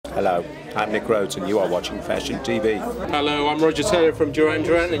Hello, I'm Nick Rhodes and you are watching Fashion TV. Hello, I'm Roger Taylor from Duran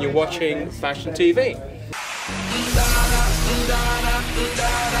Duran and you're watching Fashion TV. Baby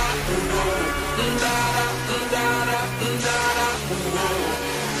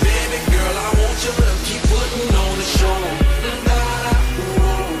girl, I want you to keep putting on the show.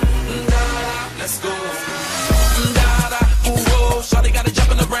 Let's go. Shawty got it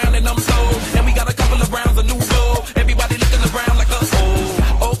jumping around and I'm slow. And we got a couple of rounds of new flow. Everybody looking around like a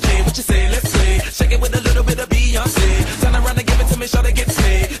oh. Okay, what you say? Let's play. Shake it with a little bit of Beyonce. Turn around and give it to me, shawty get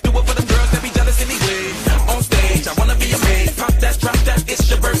paid. Do it for them girls that be jealous anyway. On stage, I wanna be amazed. Pop that, drop that, it's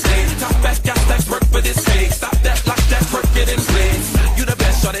your birthday. Top back, got that work for this pay. Stop that, lock that, work it in place. You the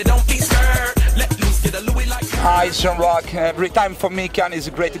best, shawty, don't be scared. Let loose, get a Louis like. Hi, it's Roch. Every time for me, Cannes is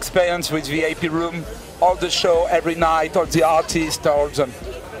a great experience with VIP room. All the show every night, all the artists,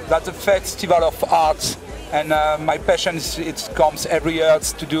 that's a festival of arts. And my passion is it comes every year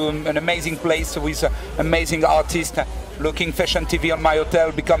to do an amazing place with amazing artists. Looking Fashion TV on my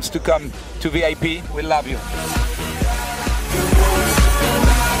hotel becomes to come to VIP. We love you.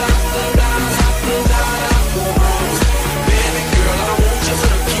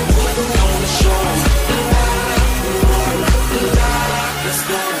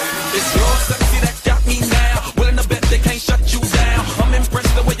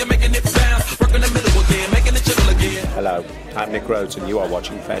 Hello, I'm Nick Rhodes and you are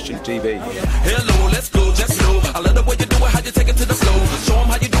watching Fashion TV. Hello, let's go, just know. I love the way you do it, how you take it to the flow. Show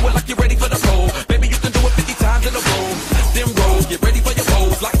them how you do it like you're ready for the pole. Baby, you can do it 50 times in a row. Then roll, get ready for your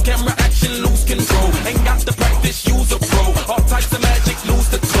pose. Like camera action, lose control. Ain't got to practice, use a pro. All types of magic, lose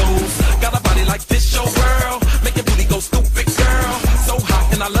the clothes. Got a body like this, your world. Make your booty go stupid, girl. So hot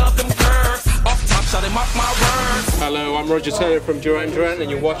and I love them curves. Off top, shot him off my words. Hello, I'm Roger Taylor from Duran Duran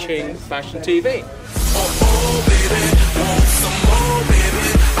and you're watching Fashion TV. Oh, baby, want some more, baby.